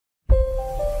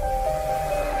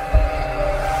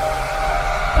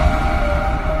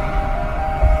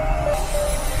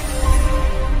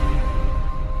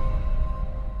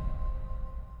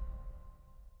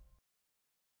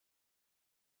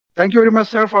Thank you very much,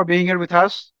 sir, for being here with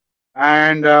us.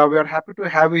 And we are happy to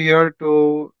have you here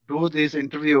to do this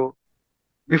interview.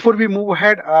 Before we move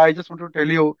ahead, I just want to tell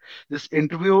you this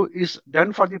interview is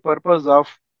done for the purpose of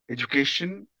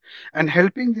education and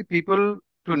helping the people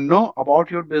to know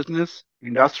about your business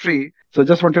industry. So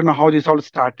just want to know how this all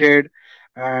started.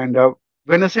 And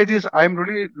when I say this, I'm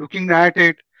really looking at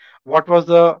it. What was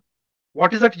the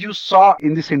what is that you saw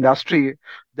in this industry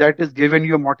that is given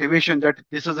you a motivation that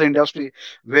this is an industry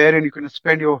wherein you can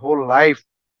spend your whole life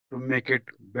to make it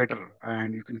better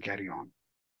and you can carry on.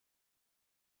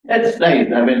 That's nice.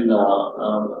 Let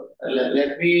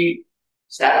me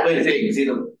start by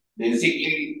saying,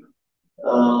 basically,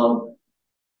 uh,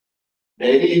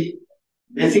 there is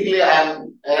basically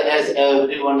I'm as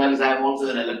everyone else. I'm also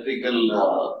an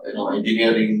electrical,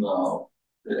 engineering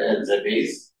as a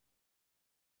base.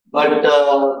 But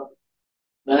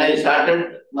when I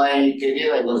started my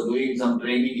career, I was doing some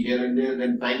training here and there.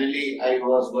 Then finally, I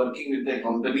was working with a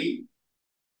company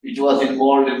which was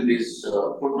involved in this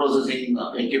food processing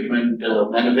equipment,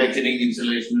 manufacturing,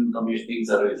 installation, and commissioning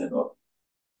service and all.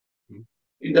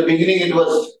 In the beginning, it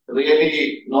was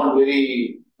really not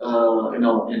very,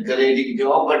 encouraging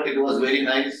job, but it was very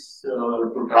nice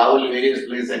to travel various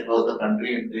places across the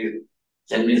country and they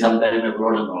send me sometime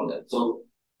abroad and all that. So,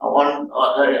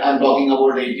 I'm talking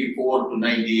about 84 to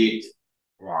 98.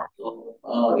 Wow. So,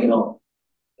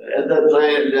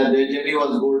 the journey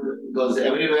was good because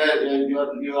everywhere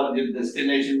your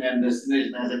destination and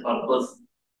destination has a purpose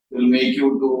will make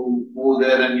you to move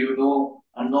there and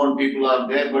unknown people are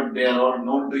there but they are all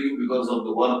known to you because of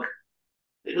the work.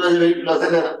 It was a very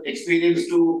pleasant experience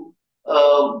to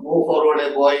move forward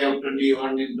a boy of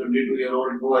 21 and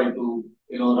 22-year-old boy to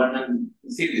run and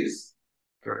see this.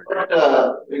 Correct. But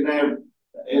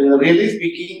really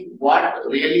speaking, what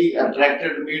really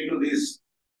attracted me to this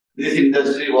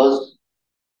industry was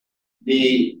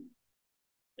the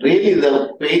really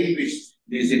the pain which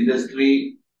this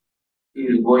industry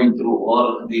is going through,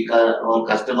 or or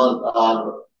customers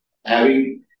are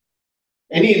having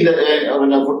any in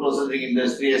the food processing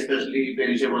industry, especially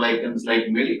perishable items like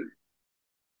milk.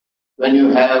 When you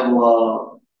have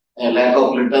a lack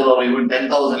of liter or even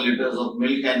 10,000 liters of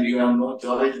milk, and you have no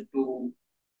choice to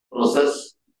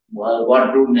process, what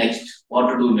to do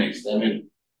next. I mean,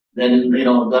 then there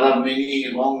are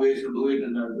many wrong ways to do it.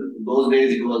 And those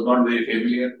days it was not very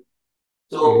familiar.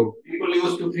 Hmm. So people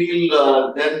used to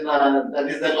feel then that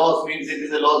is the loss, means it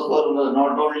is a loss for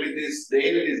not only this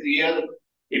day, this year,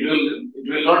 it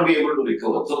will not be able to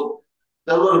recover. So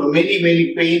there were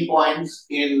many pain points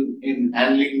in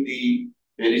handling the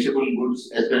perishable goods,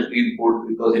 especially in food,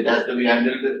 because it has to be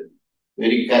handled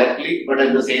very correctly, but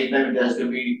at the same time it has to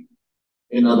be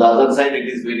the other side it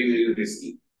is very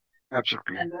risky.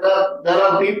 Absolutely. And there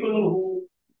are people who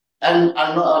and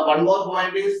one more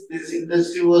point is this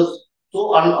industry was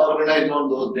so unorganized on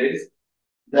those days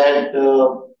that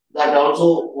that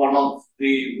also one of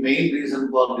the main reason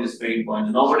for this pain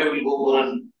point. Nobody will go for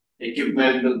an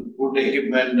equipment, good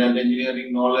equipment and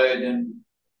engineering knowledge, and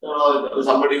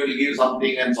somebody will give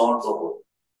something and so on and so forth.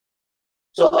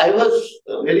 So I was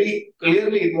very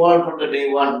clearly involved from the day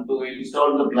one to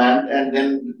install the plant, and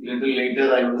then little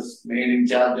later I was made in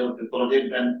charge of the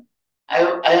project, and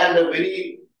I had a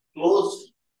very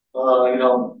close,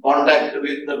 contact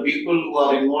with the people who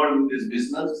are involved in this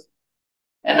business,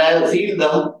 and I have seen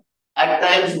them. At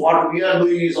times, what we are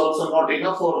doing is also not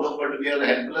enough for them, but we are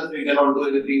helpless. We cannot do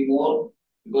anything more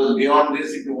because beyond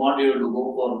this, if you want, you have to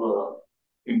go for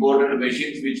imported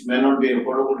machines, which may not be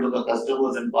affordable to the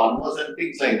customers and farmers and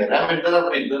things like that. I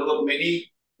mean, there were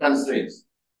many constraints.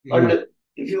 Hmm. But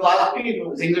if you ask me in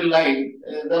a single line,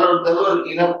 there were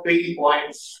enough pain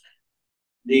points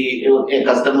a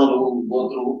customer who go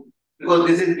through because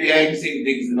this is behind scene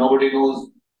things. Nobody knows.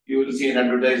 You will see an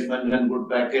advertisement and good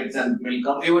packets and milk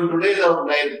comes. Even today,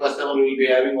 the customer will be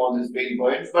having all these pain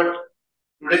points. But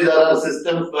today there are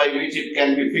systems by which it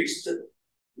can be fixed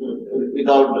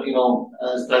without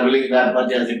struggling that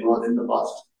much as it was in the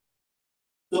past.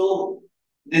 So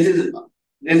this is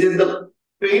this is the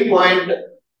pain point.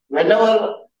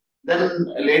 Whenever then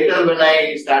later when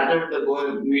I started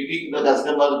meeting the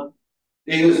customer,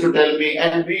 they used to tell me,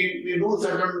 and we do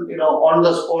certain, on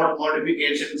the spot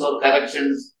modifications or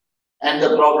corrections and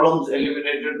the problems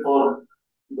eliminated for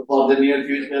the near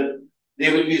future.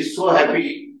 They will be so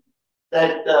happy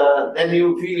that then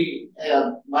you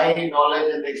feel my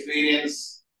knowledge and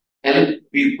experience help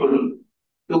people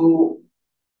to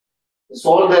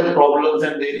solve their problems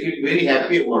and they feel very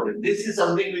happy about it. This is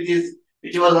something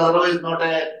which was otherwise not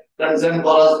a concern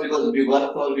for us because we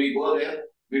go there,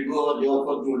 we do our job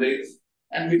for 2 days,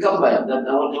 and we come back. That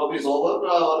our job is over,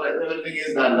 our everything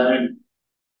is done. I mean,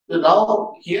 so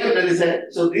now here there is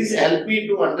a so this helped me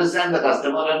to understand the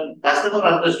customer, and customer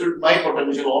understood my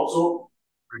potential also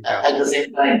at the Fantastic.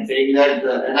 same time, saying that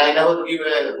and I never give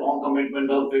a long commitment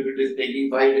of if it is taking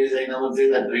 5 days, I never say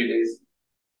that 3 days.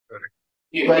 Correct.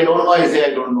 If I don't know, I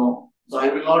say I don't know. So I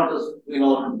will not,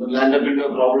 land up into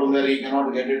a problem where he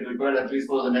cannot get it repaired at least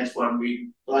for the next 1 week.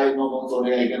 So I know, no,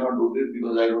 sorry, I cannot do this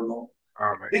because I don't know.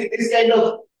 All right. This kind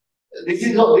of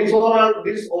this all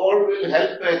will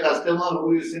help a customer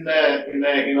who is in a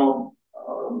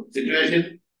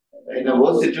situation, in a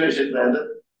worse situation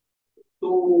rather,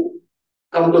 to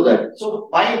come to that. So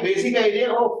my basic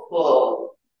idea of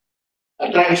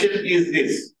attraction is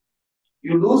this: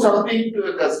 you do something to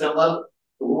a customer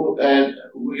who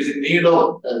is in need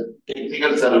of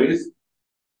technical service,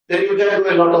 then you can do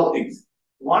a lot of things.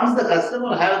 Once the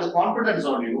customer has the confidence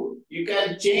on you, you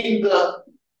can change the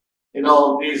the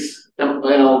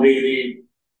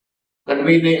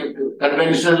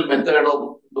conventional method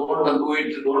of don't do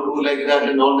it, don't do like that,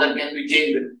 and all that can be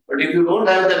changed. But if you don't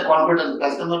have that confidence,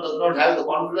 customer does not have the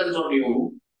confidence on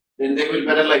you, then they will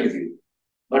penalize you.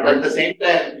 But at Right. the same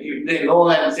time, if they know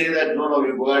and say that no, no,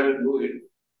 you go ahead and do it,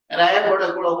 and I have got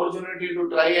a good opportunity to do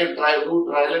trial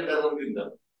and error with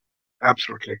them.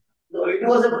 Absolutely. So it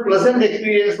was a pleasant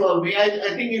experience for me.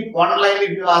 I think if one line,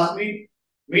 if you ask me,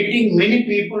 meeting many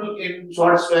people in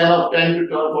short span of 10 to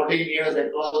 12, 14 years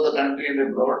across the country and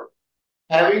abroad,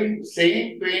 having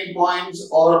same pain points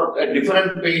or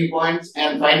different pain points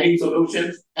and finding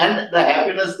solutions and the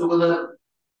happiness together,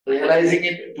 realizing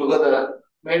it together,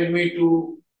 made me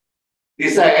to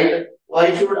decide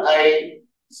why should I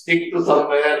stick to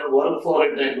somewhere, work for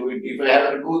it and do it. If I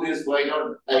have to do this, why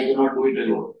not? I cannot do it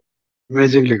alone.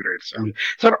 Amazingly great. I mean,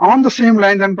 sir, on the same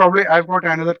line, then probably I've got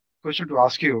another question to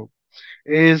ask you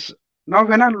is now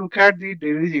when I look at the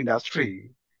dairy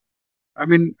industry, I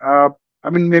mean,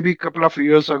 maybe a couple of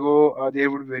years ago, there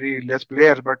would be very less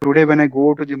players, but today when I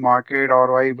go to the market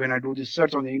or when I do the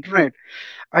search on the internet,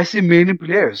 I see many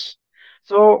players.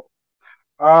 So,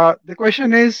 the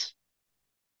question is,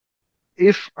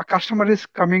 if a customer is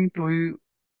coming to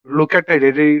look at a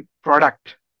dairy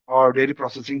product or dairy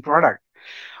processing product,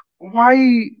 why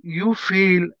you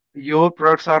feel your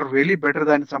products are really better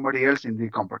than somebody else in the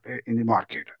in the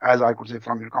market, as I could say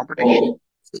from your competition?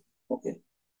 Okay. Okay.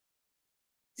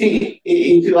 See,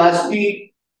 if you ask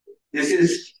me, this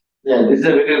is a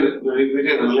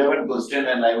very relevant question,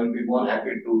 and I will be more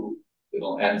happy to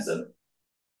answer.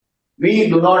 We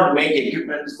do not make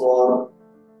equipments for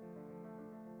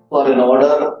an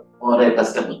order or a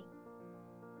customer.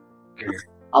 Okay.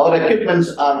 Our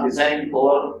equipments are designed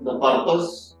for the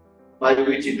purpose by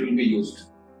which it will be used.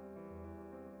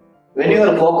 When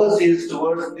your focus is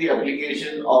towards the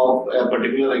application of a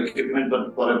particular equipment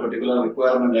but for a particular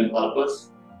requirement and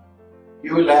purpose,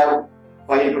 you will have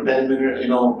 5 to 10 minutes,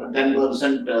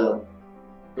 10%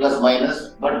 plus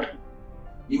minus, but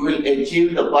you will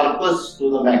achieve the purpose to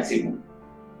the maximum.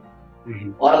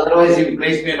 Mhm. Or otherwise, if you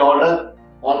place me an order,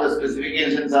 all the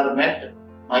specifications are met,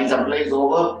 my supply is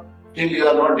over, still you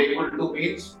are not able to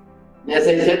meet. As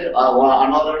I said,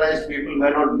 unorganized people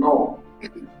may not know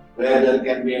where there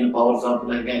can be a power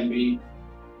supply, can be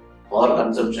power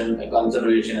consumption,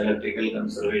 conservation, electrical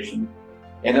conservation,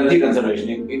 energy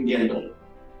conservation in general.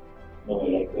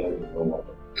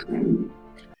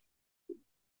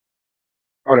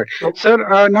 All right, So,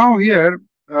 sir. Now here,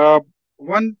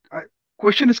 one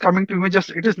question is coming to me.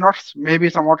 Just it is not maybe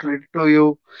somewhat related to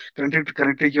you,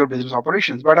 connected to your business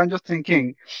operations, but I'm just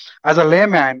thinking, as a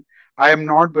layman, I am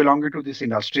not belonging to this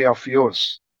industry of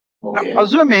yours. Now, okay,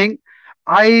 assuming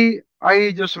I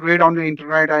just read on the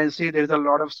internet, I see there is a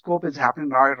lot of scope is happening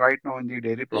right now in the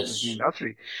dairy processing yes,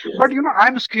 industry. But yes,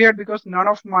 I'm scared because none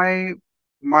of my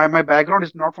background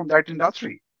is not from that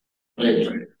industry.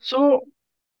 right. So,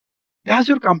 does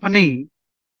your company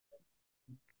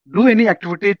do any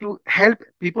activity to help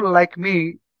people like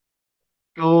me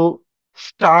to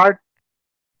start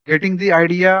getting the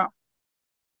idea,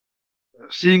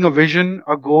 seeing a vision,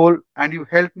 a goal, and you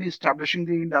help me establishing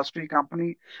the industry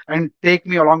company and take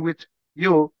me along with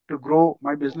you to grow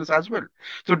my business as well.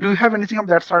 So, do you have anything of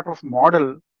that sort of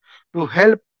model to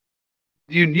help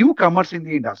the newcomers in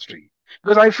the industry?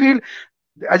 Because I feel,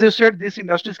 as you said, this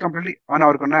industry is completely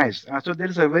unorganized. So, there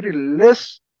is a very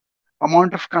less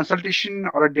amount of consultation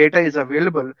or data is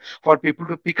available for people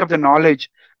to pick up the knowledge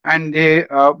and they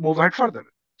move ahead further.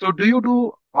 So, do you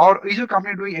do, or is your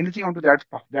company doing anything onto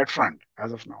that front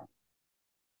as of now?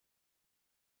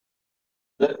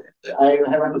 I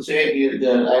have to say,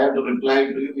 I have to reply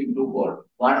to you in two words.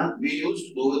 One, we used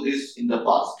to do this in the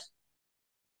past.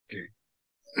 Okay.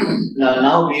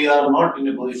 Now we are not in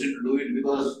a position to do it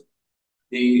because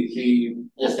the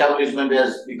establishment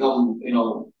has become,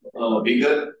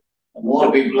 bigger.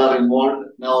 More people are involved.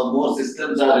 Now more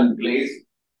systems are in place.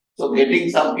 So getting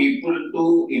some people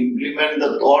to implement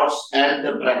the thoughts and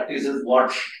the practices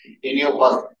what any of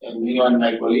us, and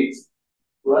my colleagues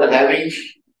who are having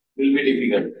will be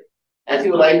difficult. As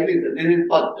you rightly said, this is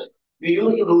first. We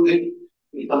used to do this.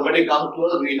 If somebody comes to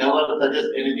us, we never suggest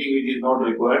anything which is not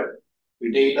required.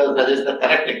 We suggest the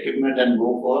correct equipment and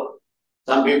go for.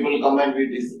 Some people come and we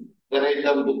discourage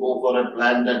them to go for a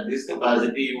plan that this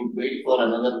capacity you would wait for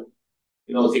another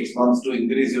 6 months to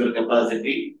increase your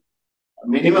capacity.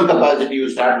 Minimum capacity you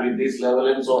start with this level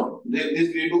and so on.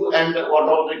 This we do, and what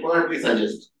all required we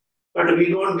suggest. But we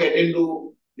don't get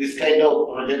into this kind of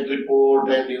project report,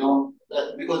 and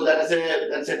because that's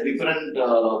a different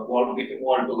qualification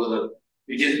altogether,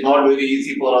 which is not very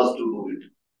easy for us to do it.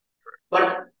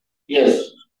 But yes,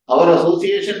 our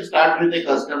association start with a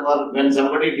customer when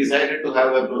somebody decided to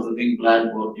have a processing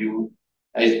plant for you,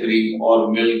 ice cream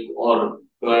or milk or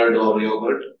curd or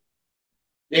yogurt.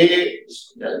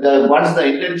 Once the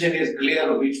intention is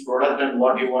clear, which product and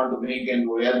what you want to make and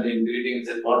where the ingredients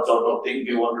and what sort of thing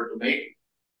you wanted to make,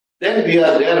 then we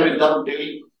are there with them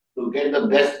till to get the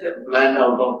best blend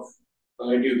out of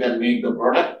it. You can make the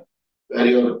product where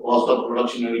your cost of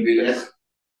production will be less,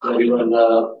 where your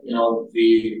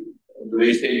the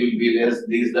wastage will be less.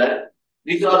 These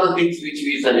are the things which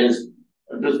we suggest.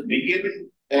 To begin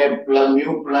a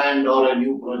new plant or a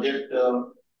new project,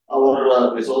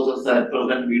 our resources at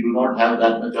present we do not have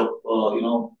that much of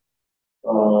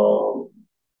uh,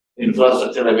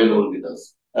 infrastructure available with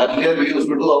us. Earlier we used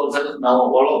to do ourselves. Now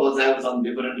all of us have some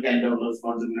different kind of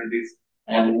responsibilities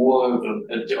and move away from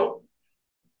that job.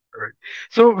 Right.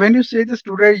 So when you say this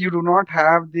today, you do not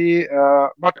have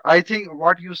but I think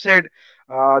what you said,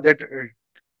 that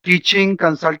teaching,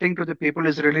 consulting to the people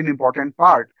is really an important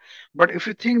part. But if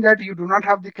you think that you do not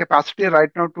have the capacity right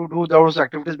now to do those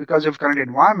activities because of current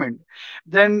environment,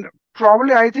 then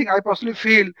probably I personally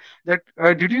feel that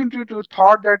did you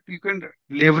thought that you can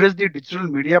leverage the digital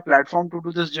media platform to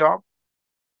do this job?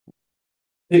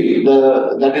 See,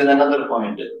 that is another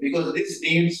point because this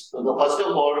needs the first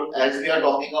of all, as we are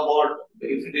talking about,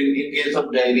 if in case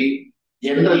of dairy,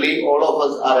 generally all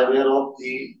of us are aware of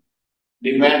the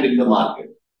demand in the market.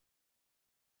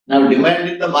 Now, demand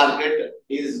in the market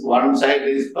is one side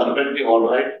is perfectly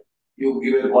all right. You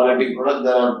give a quality product,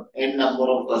 there are n number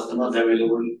of customers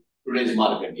available today's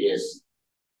market. Yes,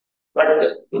 but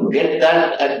to get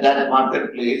that at that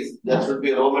marketplace, there should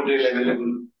be raw material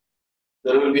available.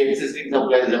 There will be existing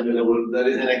supplies available. There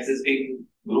is an existing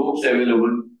groups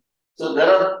available. So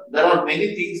there are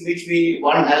many things which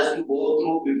one has to go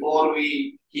through before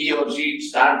he or she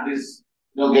start this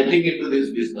getting into this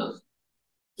business.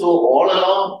 So all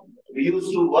along, we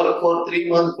used to work for 3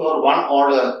 months for one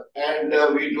order, and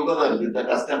we together with the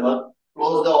customer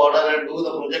close the order and do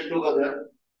the project together.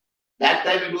 That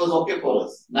time it was okay for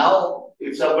us. Now,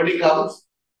 if somebody comes,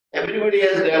 everybody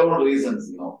has their own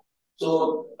reasons.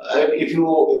 So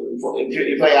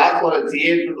if I ask for a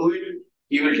CA to do it,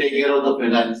 he will take care of the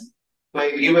finance. If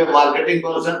I give a marketing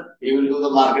person, he will do the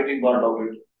marketing part of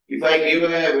it. If I give a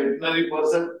veterinary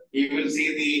person, he will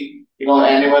see the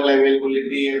animal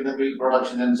availability and the milk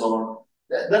production and so on.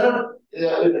 There are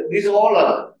these all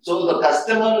are so the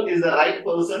customer is the right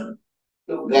person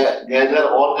to gather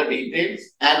all the details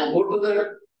and go to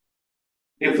the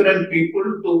different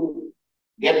people to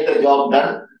get the job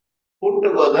done, put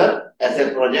together as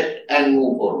a project and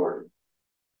move forward.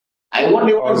 I won't All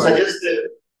even right. suggest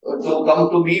to come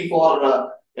to me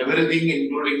for everything,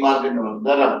 including market.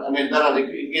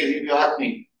 In case if you ask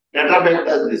me, Tetra Pak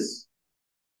does this.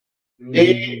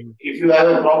 Mhm. If you have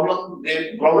a problem,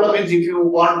 the problem is if you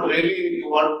want really, you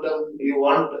want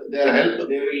their help,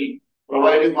 they will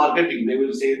provide you marketing. They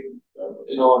will say,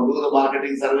 do the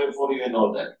marketing survey for you and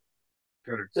all that.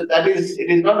 Correct. So it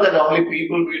is not that only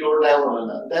people we don't have.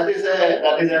 That is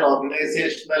an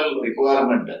organizational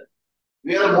requirement.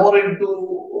 We are more into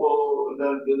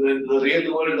the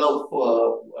real world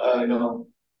of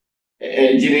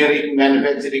engineering,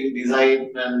 manufacturing,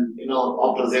 design, and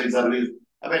after sales service.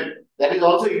 I mean that is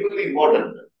also equally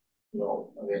important.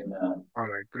 All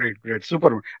right. Great. Great.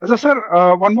 Super. So,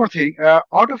 sir, one more thing.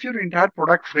 Out of your entire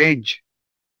product range,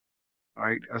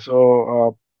 right?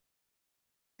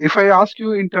 If I ask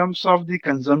you in terms of the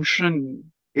consumption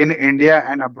in India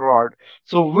and abroad,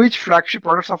 so which flagship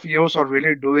products of yours are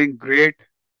really doing great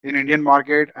in Indian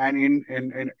market and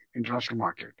in international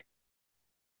market?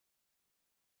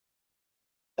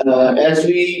 As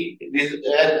we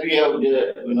have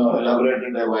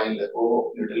elaborated a little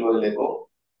while ago,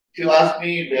 if you ask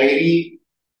me, dairy,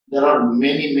 there are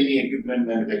many equipment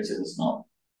manufacturers now.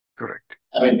 Correct.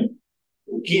 I mean,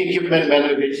 key equipment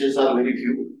manufacturers are very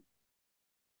few.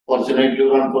 Fortunately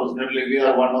or unfortunately, we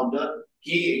are one of the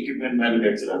key equipment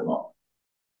manufacturers now.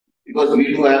 Because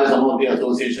we do have some of the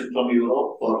association from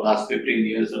Europe for last 15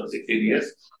 years or 16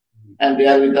 years. And they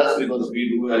are with us because we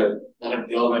do a correct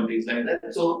job and things like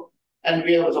that. So, and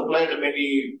we have supplied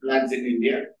many plants in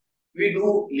India. We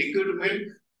do liquid milk,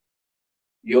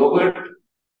 yogurt,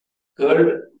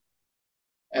 curd,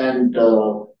 and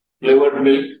flavored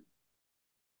milk,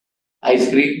 ice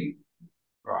cream.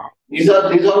 Wow. These are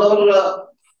our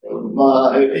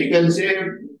you can say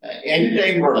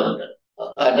anytime product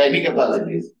at any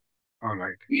capacities. All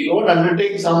right. We don't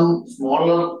undertake some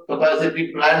smaller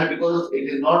capacity plant because it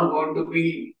is not going to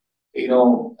be,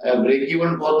 a break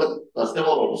even for the customer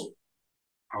also.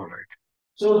 All right.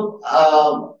 So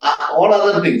all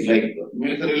other things like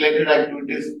milk related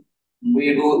activities,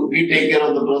 we take care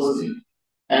of the processing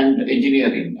and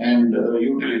engineering and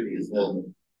utilities,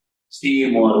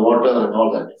 steam or water and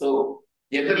all that. So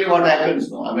generally, what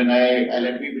happens now? I mean, I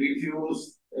let me brief you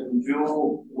in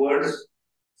few words.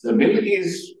 The milk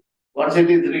is once it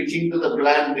is reaching to the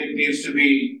plant, it needs to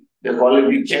be the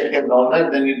quality check and all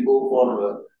that. Then it go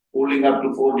for cooling up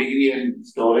to 4 degree and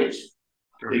storage.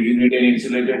 So you need an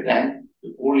insulated tank.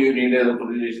 To cool, you need a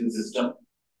refrigeration system.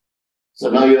 So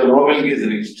now your raw milk is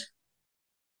reached.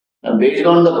 Now, based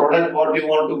on the product what you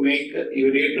want to make,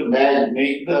 you need to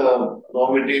make the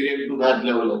raw material to that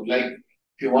level. Like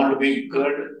if you want to make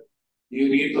curd, you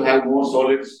need to have more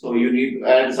solids, so you need to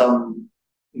add some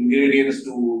ingredients to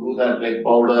do that, like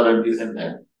powder and this and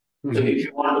that. So if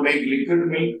you want to make liquid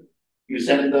milk, you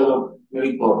send the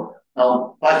milk powder.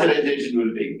 Now pasteurization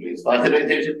will take place.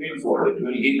 Pasteurization means what? It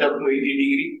will heat up to 80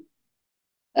 degree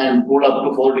and cool up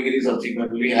to 4 degrees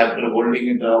subsequently after holding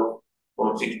it up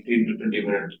for 16 to 20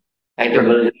 minutes at a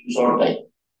very short time.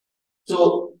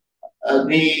 So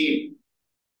the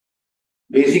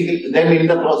basically then in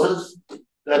the process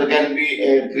there can be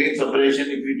a cream separation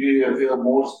if you have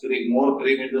more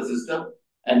cream in the system,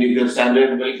 and if your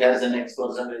standard milk has an X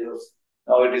percentage of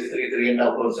now it is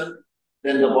 3.5%,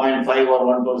 then the 0.5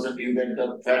 or 1% you get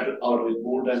the fat out with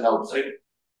mold and outside.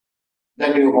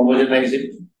 Then you homogenize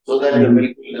it so that the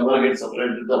milk will never get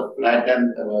separated. The fat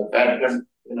and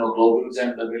globules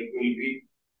and the milk will be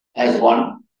as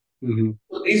one.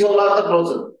 So these all are the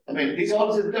process. I mean, these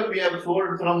all system we have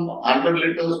sold from 100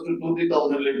 liters to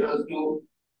 2,000 liters to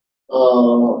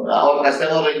our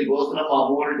customer range goes from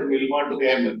Amul to Wilmar to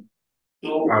KML to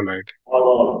All right.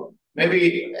 all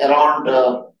maybe around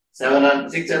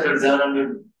 600,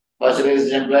 700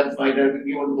 pasteurization plants might have been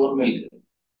given for milk.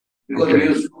 Because we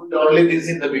used to do only this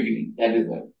in the beginning. That is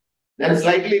why. Then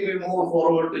slightly we move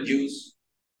forward to juice.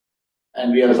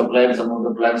 And we have supplied some of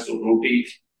the plants to Fruity,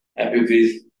 Happy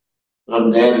Fizz.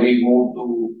 From there we move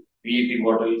to PET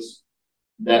bottles.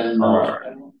 Then,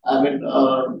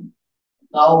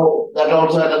 now that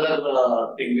also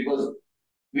another thing because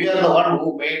we are the one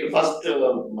who made first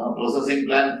processing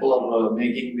plant for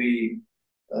making the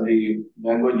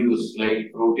mango juice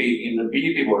like Fruity in the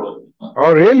PET bottle.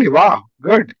 Oh, really? Wow.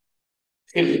 Good.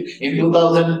 In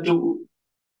 2002.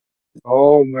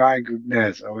 Oh my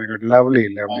goodness. Oh my God. Lovely.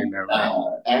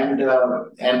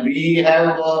 And we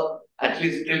have at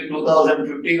least till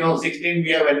 2015 or 16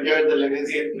 we have enjoyed the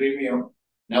legacy and premium.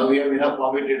 Now we have enough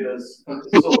competitors.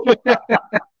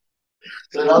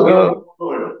 So now we are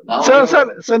forward.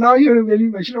 So now when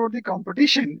you mentioned about the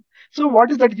competition, so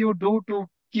what is that you do to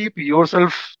keep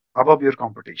yourself above your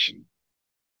competition?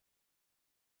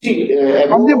 See,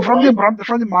 from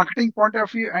the marketing point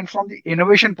of view and from the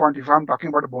innovation point of view, I'm talking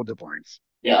about both the points.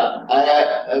 Yeah,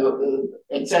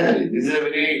 exactly. This is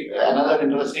another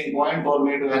interesting point for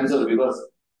me to answer because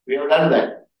we have done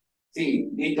that. See,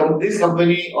 this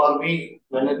company or me,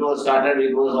 when it was started,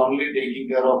 it was only taking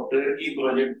care of turnkey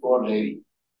project for dairy.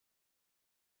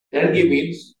 Turnkey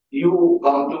means you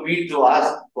come to me to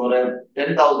ask for a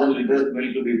 10,000 liters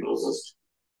milk to be processed.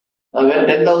 Now, when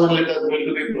 10,000 liters milk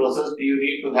to be processed, you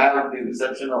need to have the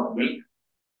reception of milk,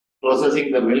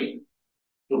 processing the milk.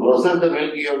 To process the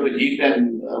milk, you have to heat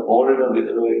and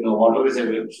water is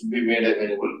should be made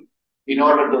available. In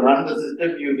order to run the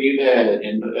system, you need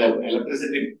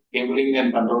electricity cabling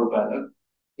and control panel.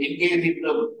 In case if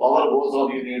the power goes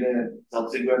off, you need a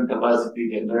subsequent capacity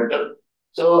generator.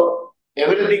 So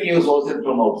everything you source it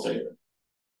from outside.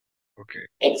 Okay.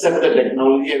 Except the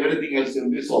technology, everything else will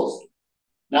be sourced.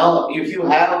 Now, if you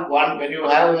have when you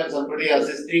have somebody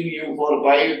assisting you for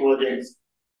 5 projects,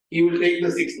 he will take the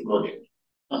 6th project.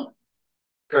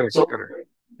 Correct. So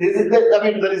this is I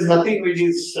mean, there is nothing which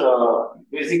is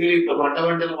basically the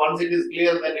fundamental. Once it is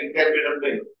clear, then it can be done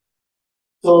by.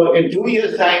 So in 2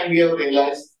 years' time, we have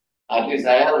realized, at least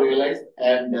I have realized,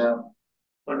 and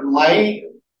but my,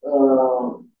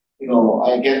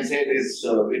 I can say this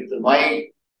with my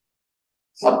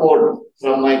support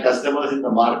from my customers in the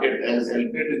market has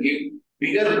helped me to give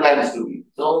bigger plans to me.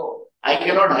 So I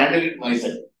cannot handle it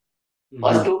myself.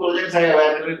 First two projects I have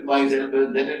handled it myself,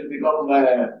 then it become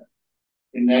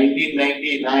in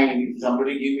 1999, if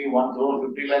somebody give me 1 crore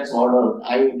 50 lakhs order,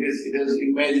 it is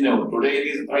imaginable. Today it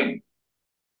is fine.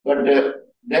 But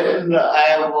then I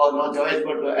have no choice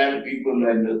but to add people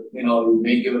and,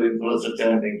 make your infrastructure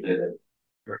and things like that.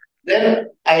 Sure. Then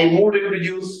I moved into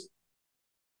juice.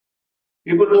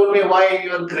 People told me, why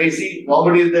you are crazy?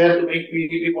 Nobody is there to make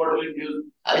PET bottle in juice.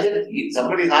 I said, if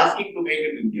somebody is asking to make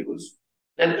it in juice,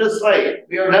 let us try.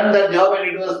 We have done that job and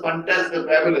it was fantastic,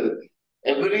 fabulous.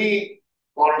 Every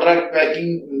contract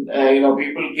packing,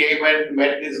 people came and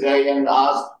met this guy and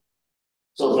asked.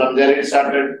 So from there it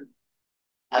started.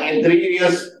 In 3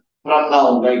 years from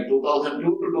now, like 2002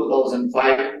 to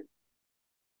 2005,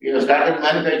 we have started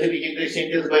manufacturing heat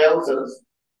exchangers by ourselves.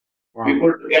 Wow.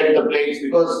 People to get the plates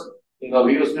because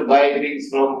we used to buy things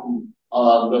from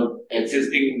the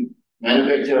existing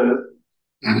manufacturers.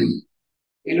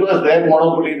 It was their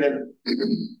monopoly then.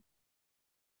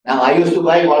 Now I used to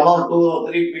buy 1 or 2 or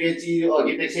 3 PHE or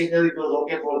heat exchangers. It was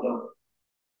okay for them.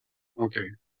 Okay.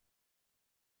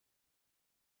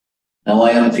 Now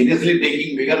I am seriously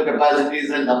taking bigger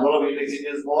capacities and number of heat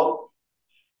exchangers more.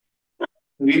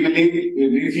 We believe,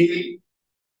 we feel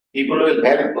people will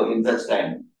help in such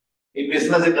time. In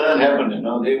business, it doesn't happen,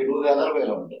 they will do the other way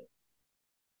around.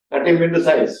 Cut him into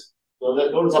size. So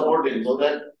that don't support him. So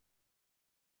that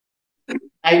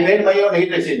I made my own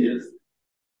heat exchangers.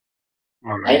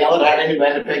 All right. I never had any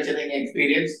manufacturing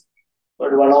experience,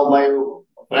 but one of my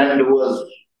friend who was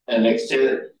an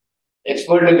expert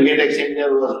in heat exchanger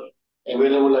was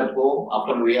available at home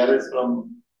after VRS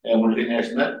from a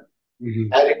multinational.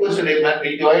 I requested him and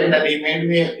he joined and he made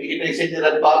me a heat exchanger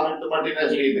at par with the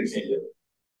multinational heat exchanger.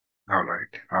 All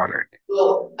right.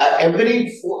 So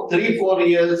every 3-4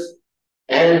 years,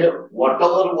 and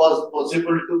whatever was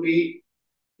possible to be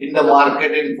in the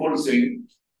market in full swing,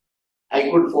 I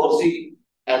could foresee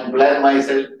and plan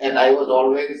myself, and I was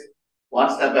always one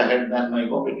step ahead than my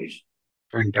competition.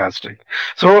 Fantastic.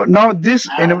 So now this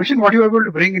innovation, what you are able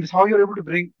to bring in is how you're able to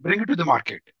bring it to the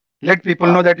market. Let people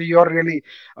know that you are really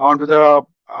onto the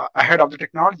ahead of the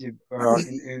technology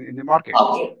in the market.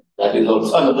 Okay, that is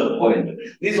also another point.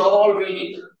 This all will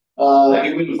you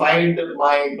will find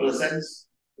my presence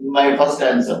in my first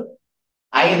answer.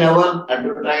 I never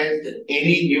advertised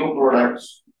any new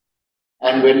products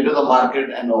and went to the market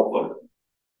and offered.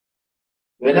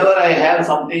 Whenever I have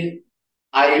something,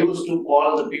 I used to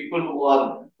call the people who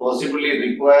are possibly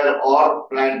require or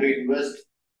plan to invest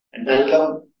and tell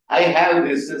them, I have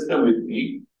this system with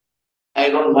me. I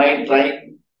don't mind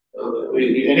trying.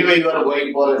 Anyway, you are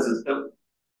going for a system.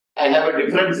 I have a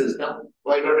different system.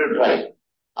 Why don't you try?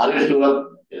 Are you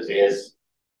sure? Yes,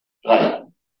 try.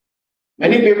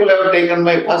 Many people have taken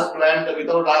my first plant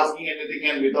without asking anything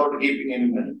and without keeping any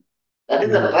money. That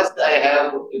is the trust I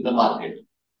have in the market.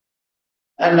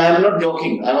 And I'm not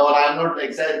joking. I'm not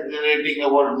exaggerating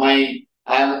about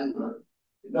I'm,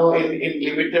 in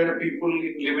limited people,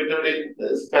 in limited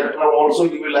spectrum also,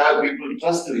 you will have people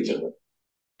trust to each other.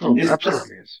 Oh,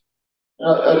 absolutely, yes.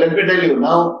 Let me tell you,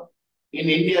 now in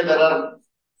India, there are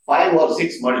 5 or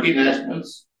 6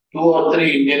 multinationals, 2 or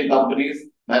 3 Indian companies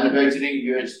manufacturing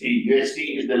UHT.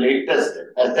 UHT is the latest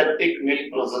aseptic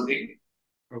milk processing.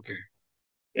 Okay.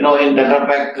 In Tetra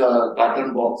Pak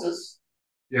carton boxes.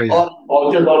 Yeah. Or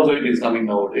pouches also it is coming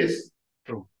nowadays.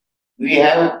 True. We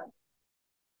have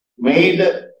made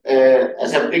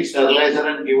aseptic sterilizer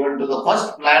and given to the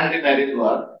first plant in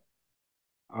Haridwar.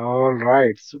 All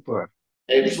right, super.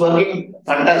 It's working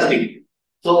fantastic.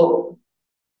 So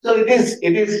it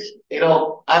is,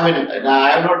 I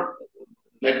am not,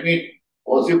 let me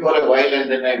pause you for a while and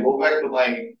then I go back to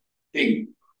my thing.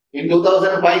 In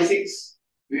 2005-06,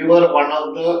 we were one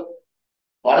of the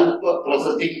pulp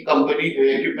processing company,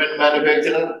 equipment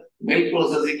manufacturer, milk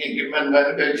processing equipment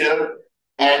manufacturer,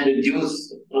 and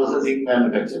juice processing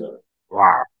manufacturer.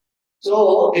 Wow.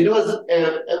 So it was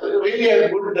really a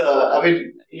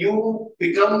good, you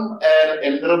become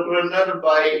an entrepreneur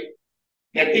by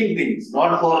getting things,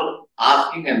 not for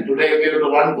asking. And today we have to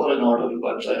run for an order.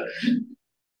 But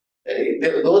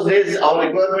those days, our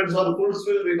requirements were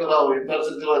fulfilled because our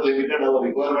infrastructure was limited, our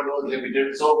requirement was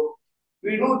limited. So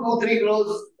we do 2-3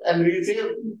 crores and we say,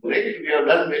 great, we have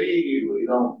done very,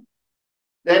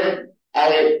 Then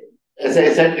as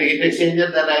I said, the heat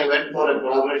exchanger, then I went for a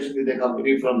collaboration with a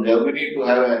company from Germany to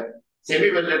have a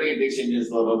semi-welded heat exchangers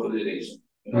for refrigeration.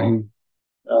 Mm-hmm.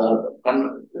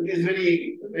 It is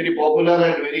very popular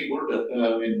and very good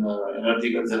in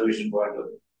energy conservation point of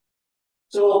view.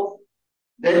 So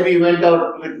then we went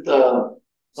out with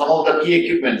some of the key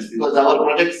equipments because our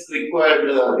projects required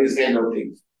these kind of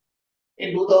things.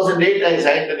 In 2008, I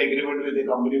signed an agreement with a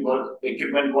company for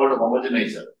equipment called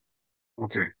homogenizer.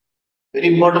 Okay. Very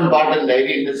important part in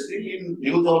dairy industry. In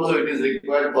juice also it is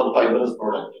required for fibrous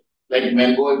product. Like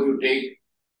mango, if you take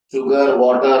sugar,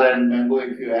 water and mango,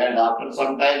 if you add after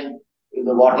some time,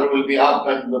 the water will be up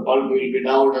and the pulp will be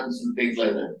down and some things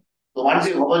like that. So once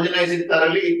you homogenize it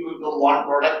thoroughly, it will become one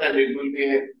product and it will be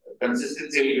a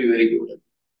consistency will be very good.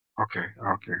 Okay.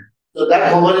 Okay. So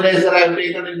that homogenizer I have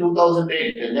taken in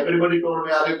 2008 and everybody told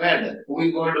me, are you mad? Who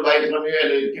is going to buy from you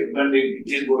an equipment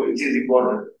which is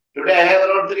important? Today I have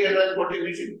around 340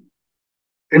 machines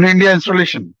In India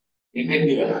installation. in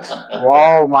India.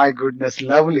 Wow, my goodness.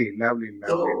 Lovely, lovely,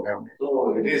 lovely, lovely.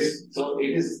 So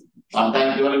it is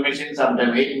sometimes 12 machines,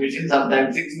 sometimes 8 machines,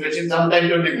 sometimes 6 machines, sometimes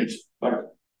 20 machines.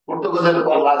 But put together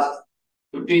for last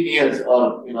 15 years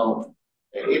or,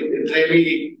 it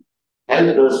really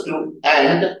helped us to,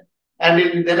 then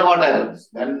what happens?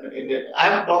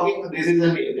 I'm talking,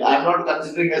 I'm not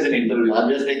considering as an interview. I'm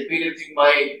just experiencing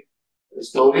my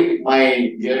story,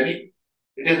 my journey.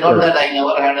 It is not Correct. that I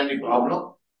never had any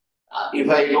problem. If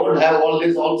I don't have all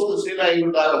this also, still I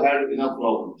would have had enough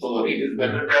problem. So it is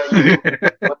better to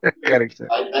have Correct, sir.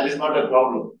 that is not a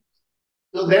problem.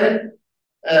 So then,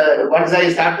 once I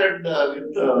started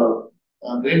with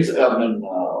greens,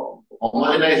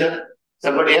 homogenizer,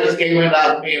 somebody else came and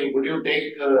asked me, would you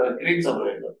take cream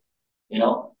separator?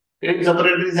 Cream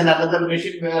separator is another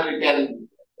machine where you can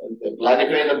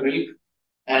clarify the milk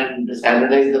and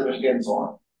standardize the milk and so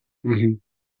on. Mm-hmm.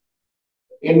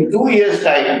 In 2 years'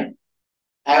 time,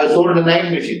 I have sold 9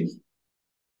 machines.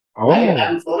 Oh,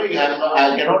 I'm sorry,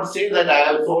 I cannot say that I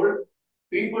have sold.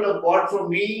 People have bought from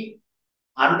me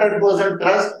 100%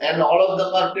 trust, and all of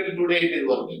them are till today it is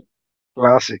working.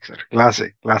 classic, sir.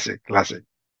 Classic, classic, classic.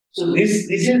 So this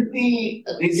is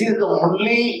the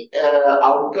only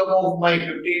outcome of my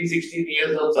 15, 16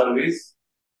 years of service,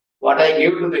 what I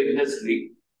gave to the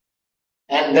industry.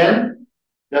 And then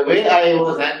the way I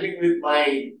was handling with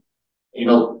my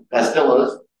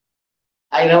customers,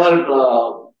 I never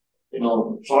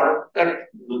shortcut.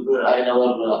 I never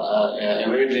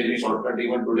avoid any shortcut.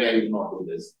 Even today, I will not do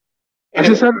this.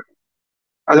 Actually, sir,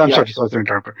 I'm Yeah. sorry to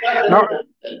interrupt. Yeah, Now,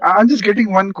 I'm just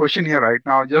getting one question here right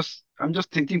now. I'm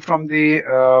just thinking from the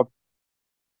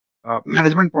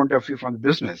management point of view from the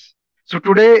business. So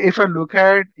today, if I look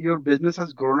at your business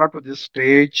has grown up to this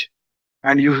stage,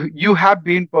 and you have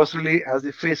been personally as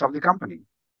the face of the company,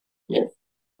 Yes.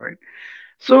 right?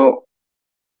 So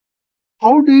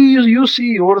how do you see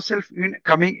yourself in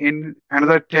coming in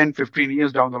another 10, 15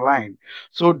 years down the line?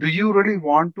 So do you really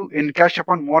want to encash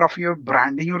upon more of your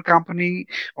branding your company,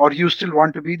 or you still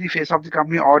want to be the face of the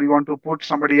company, or you want to put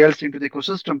somebody else into the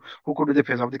ecosystem who could be the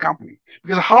face of the company?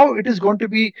 Because how it is going to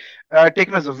be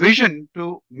taken as a vision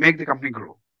to make the company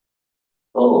grow?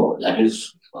 Oh, that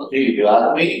is, see, if you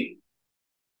ask me,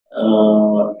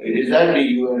 it is that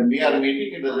you and me are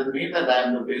meeting, it doesn't mean that I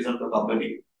am the face of the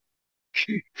company.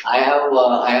 I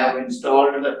have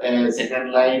installed a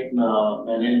second line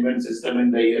management system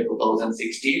in the year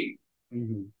 2016.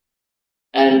 Mm-hmm.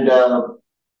 And of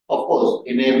course,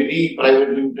 in every private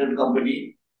limited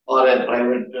company or a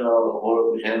private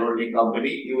shareholding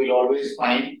company, you will always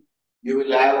find you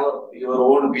will have your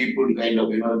own people kind of,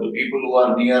 the people who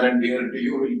are near and dear to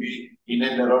you will be in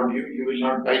and around you. You will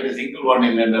not find a single one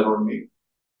in and around me.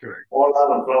 Correct. All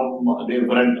are from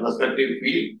different respective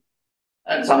field.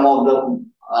 And some of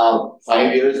them are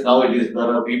 5 years. Now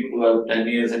there are people who have 10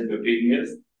 years and 15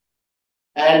 years.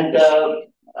 And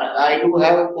I do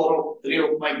have 3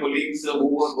 of my colleagues who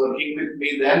were working with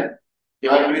me then,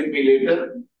 joined with me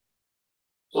later.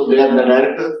 So they are the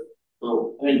directors.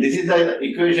 So, this is the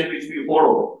equation which we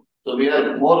follow. So we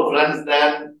are more friends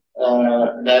than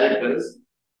directors.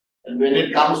 And when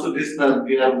it comes to business,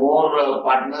 we are more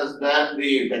partners than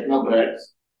the technocrats.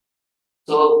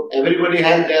 So everybody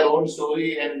has their own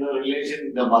story and the relation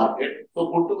in the market.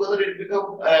 So put together, it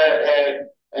becomes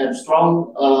a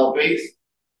strong base.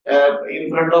 In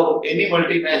front of any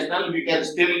multinational, we can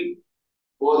still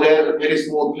go there very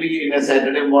smoothly in a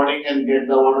Saturday morning and get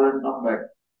the order and come back.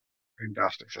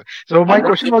 Fantastic, sir. So my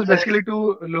question was basically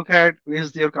to look at,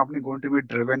 is your company going to be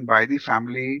driven by the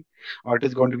family, or it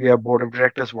is going to be a board of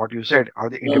directors? What you said, are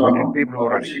the independent people who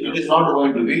are running it? It is not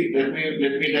going to be. Let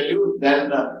me tell you.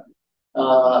 Then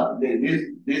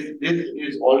this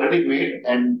is already made,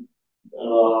 and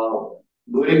uh,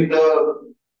 during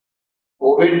the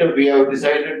COVID, we have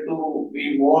decided to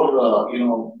be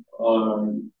more,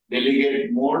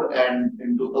 delegate mode. And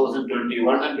in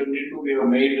 2021 and 22,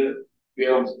 we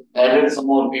have added some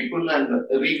more people and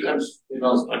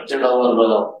structured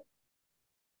our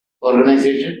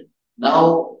organization.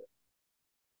 Now,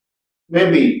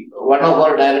 maybe one of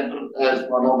our director, as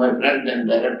one of my friends and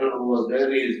director who was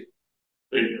there, is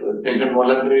taken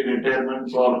voluntary retirement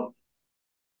for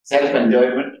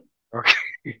self-enjoyment. Okay.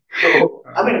 So,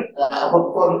 I mean,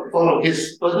 for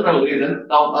his personal reasons,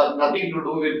 now nothing to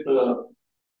do with,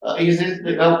 he says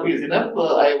enough is enough,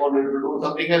 I wanted to do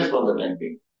something else for the time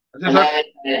being. Ajay And sir, I,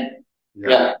 yeah.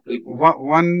 yeah.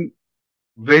 One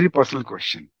very personal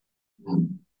question.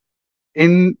 Mm.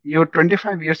 In your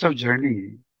 25 years of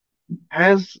journey,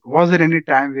 was there any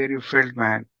time where you felt,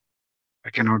 man, I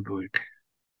cannot do it?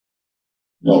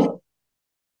 No,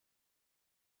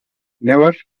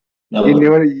 Never? You never.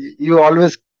 never, you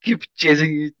always keep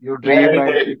chasing your Let dream me and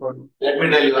tell you, keep on. let me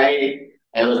tell you why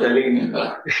I was telling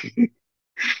you.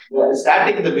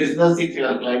 Starting the business, if you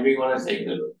are climbing on a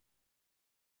cycle,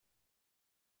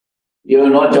 you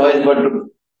have no choice but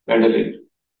to pedal it,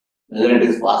 whether it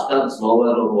is faster,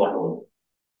 slower, or whatever.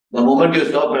 The moment you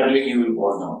stop pedaling, you will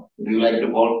fall down. Would you like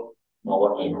to fall? No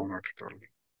one No, will. not at all.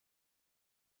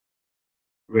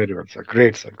 Very well, sir.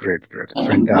 Great, sir. Great, great. And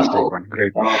Fantastic one.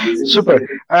 Great. this is Super.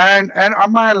 And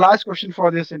my last question for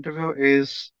this interview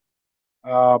is,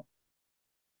 uh,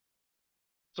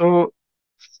 so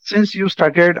since you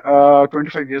started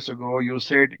 25 years ago, you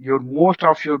said your most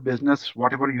of your business,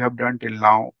 whatever you have done till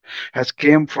now, has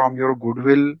came from your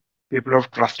goodwill. People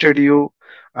have trusted you,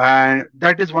 and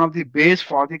that is one of the base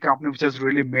for the company, which has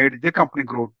really made the company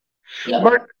grow. yeah.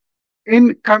 But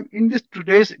in this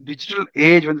today's digital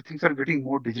age, when the things are getting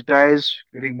more digitized,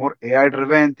 getting more AI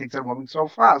driven, things are moving so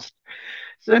fast.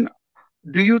 Then,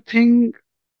 do you think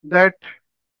that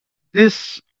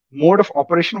this mode of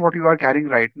operation, what you are carrying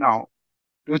right now,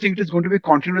 do you think it is going to be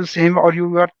continue the same, or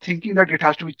you are thinking that it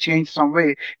has to be changed some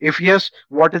way? If yes,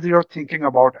 what is your thinking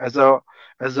about as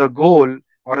a goal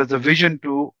or as a vision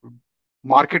to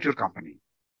market your company?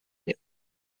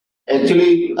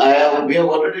 Actually, we have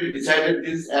already decided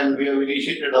this and we have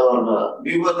initiated our.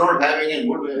 We were not having a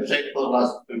good website for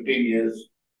last 15 years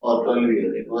or 12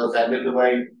 years. It was handled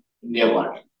by India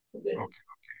Mart. Okay. Okay.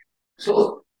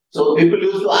 So people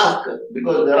used to ask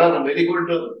because there are very good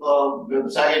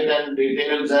website and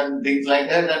details and things like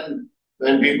that. And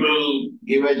when people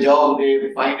give a job,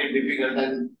 they find it difficult.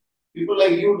 And people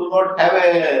like you do not have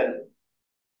a.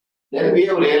 Then we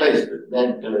have realized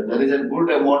that there is a good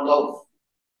amount of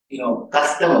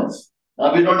customers.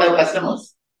 Now we don't have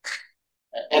customers.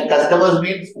 And customers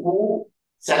means who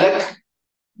select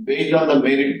based on the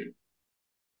merit.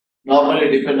 Normally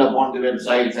depend upon the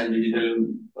websites and digital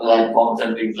platforms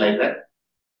and things like that.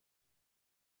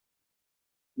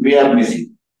 We are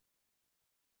missing.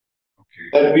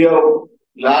 Okay. And we have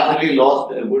largely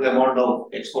lost a good amount of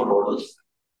export orders.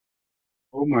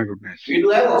 Oh my goodness. We do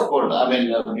have export. I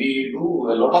mean, we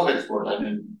do a lot of export. I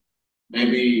mean,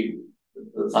 maybe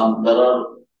there are,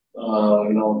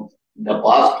 in the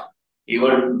past,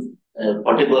 even 40%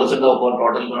 of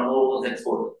our total turnover was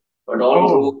export. But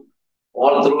Oh,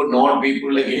 all through known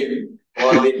people again,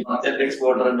 or the merchant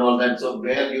exporter and all that. So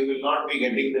where you will not be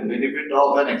getting the benefit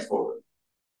of an export.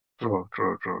 true,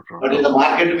 true, true, true, But in true. the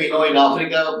market, we know in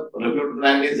Africa, Reputed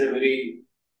brand is a very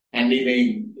handy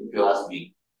name, if you ask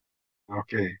me.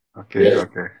 Okay, okay, Yes.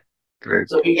 okay. Great.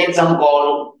 So we get some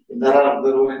call. There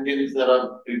are Indians, there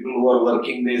are people who are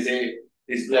working. They say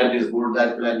this plant is good,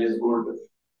 that plant is good.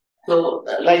 So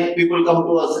like people come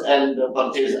to us and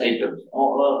purchase items.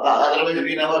 Otherwise,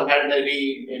 we never had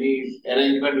any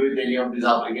arrangement with any of these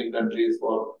African countries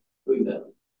for doing that.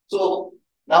 So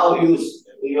now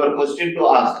your question to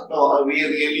ask. No, we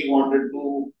really wanted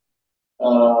to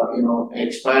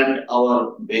expand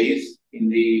our base in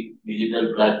the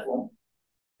digital platform,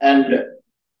 and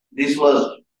this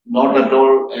was not at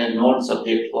all a known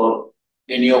subject for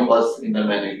any of us in the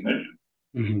management.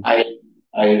 Mhm. I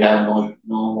I have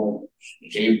no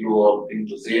shame to or thing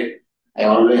to say. I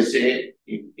always say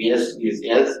if yes is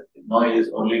yes, if no is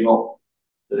only no.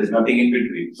 There is nothing in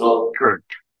between. So Correct.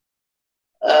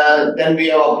 then we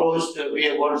have approached, we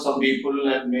have got some people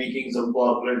and making some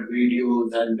corporate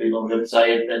videos and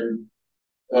website and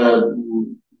uh,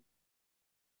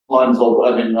 on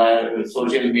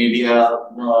social media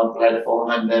platform,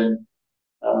 and then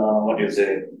what do you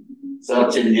say,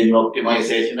 search engine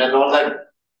optimization and all that.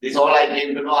 This all I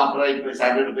came to know after I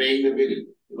started paying the bill.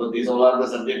 because these all are the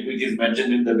subject which is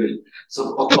mentioned in the bill.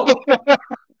 So,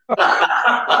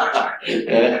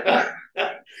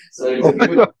 so it's Oh a my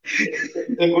good, God. it's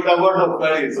a good amount of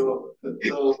money.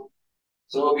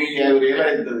 So we have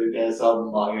realized that it has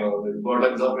some, the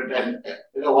importance of it, and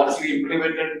once we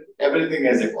implemented, everything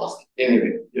has a cost.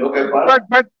 Anyway, joke apart,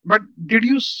 But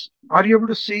are you able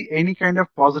to see any kind of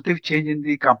positive change in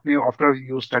the company after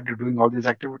you started doing all these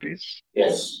activities?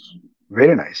 yes.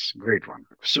 Very nice, great one,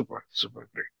 super, super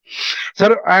great,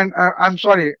 sir. And I'm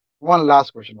sorry, one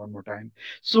last question, one more time.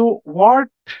 So, what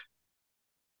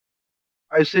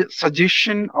I say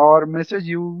suggestion or message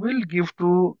you will give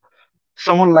to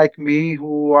someone like me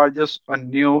who are just a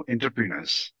new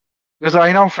entrepreneurs? Because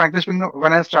I know, frankly speaking,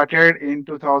 when I started in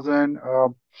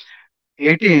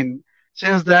 2018,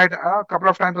 since that a couple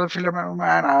of times I feel like, "Oh,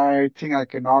 man, I think I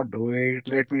cannot do it.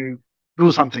 Let me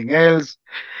do something else."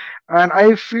 And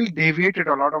I feel deviated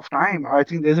a lot of time. I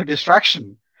think there's a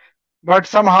distraction. But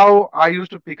somehow I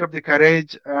used to pick up the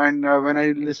courage, and when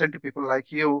I listen to people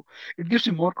like you, it gives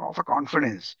me more of a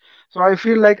confidence. So I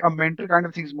feel like a mentor kind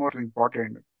of thing is more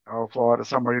important for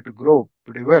somebody to grow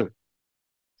pretty well.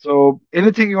 So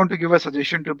anything you want to give a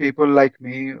suggestion to people like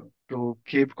me to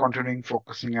keep continuing,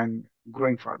 focusing, and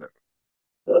growing further?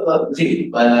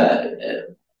 See,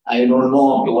 I don't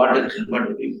know to what extent, but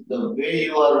if the way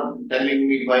you are telling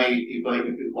me,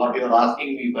 if what you are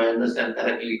asking me, if I understand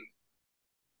correctly,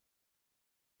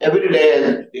 every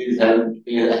day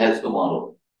has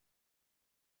tomorrow.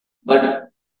 But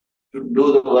to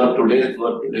do the work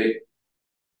today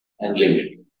and leave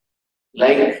it.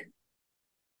 Like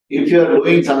if you are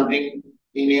doing something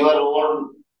in your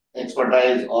own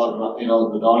expertise or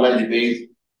the knowledge base,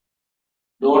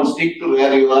 don't stick to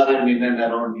where you are and in and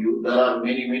around you. There are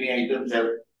many items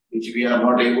which we are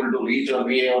not able to reach or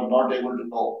we are not able to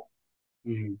know.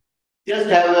 Mhm. Just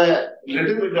have a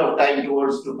little bit of time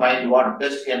towards to find what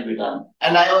best can be done.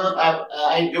 And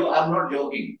I'm not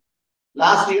joking.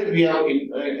 Last year, we have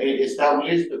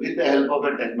established, with the help of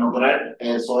a technocrat,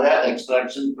 a soya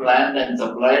extraction plant and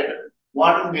supplied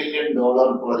 $1 million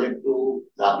project to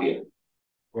Zambia.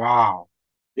 Wow,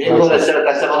 that's Therefore, a nice.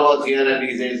 customer was here and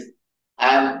he says,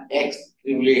 I am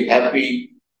extremely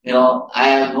happy. I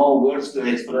have no words to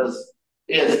express.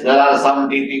 Yes, there are some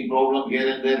teething problems here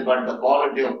and there, but the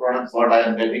quality of products what I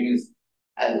am getting is,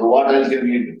 and what else you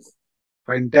need?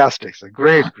 Fantastic, sir.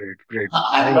 Great, great, great.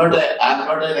 Thank you. I'm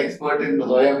not an expert in the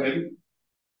soya milk,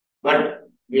 but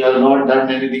we have not done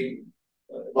anything.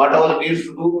 Whatever needs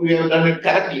to do, we have done it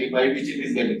correctly by which it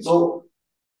is getting. So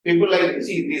people like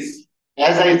see this.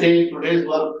 As I say, today's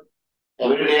work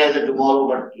every day has a tomorrow,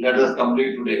 but let us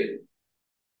complete today.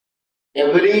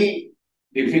 Every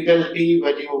difficulty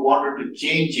when you wanted to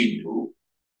change into,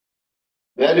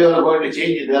 where you are going to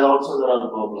change it, there are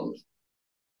problems.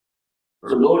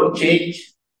 So don't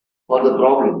change for the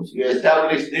problems. You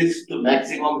establish this to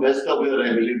maximum best of your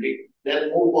ability, then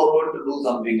move forward to do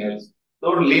something else.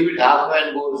 Don't leave it halfway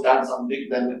and go start something,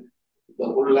 then the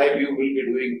whole life you will be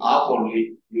doing half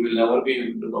only. You will never be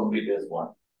able to complete as one.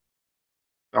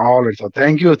 All right, sir.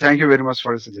 Thank you. Thank you very much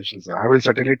for the suggestions, sir. I will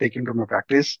certainly take into my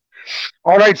practice.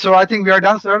 All right, so I think we are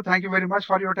done, sir. Thank you very much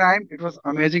for your time. It was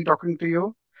amazing talking to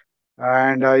you.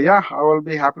 And yeah, I will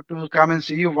be happy to come and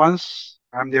see you once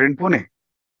I'm there in Pune.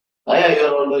 Yeah, you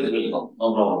are always welcome.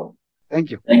 No problem.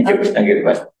 Thank you. Thank you. Thank you.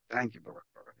 Bye. Thank you. Bye.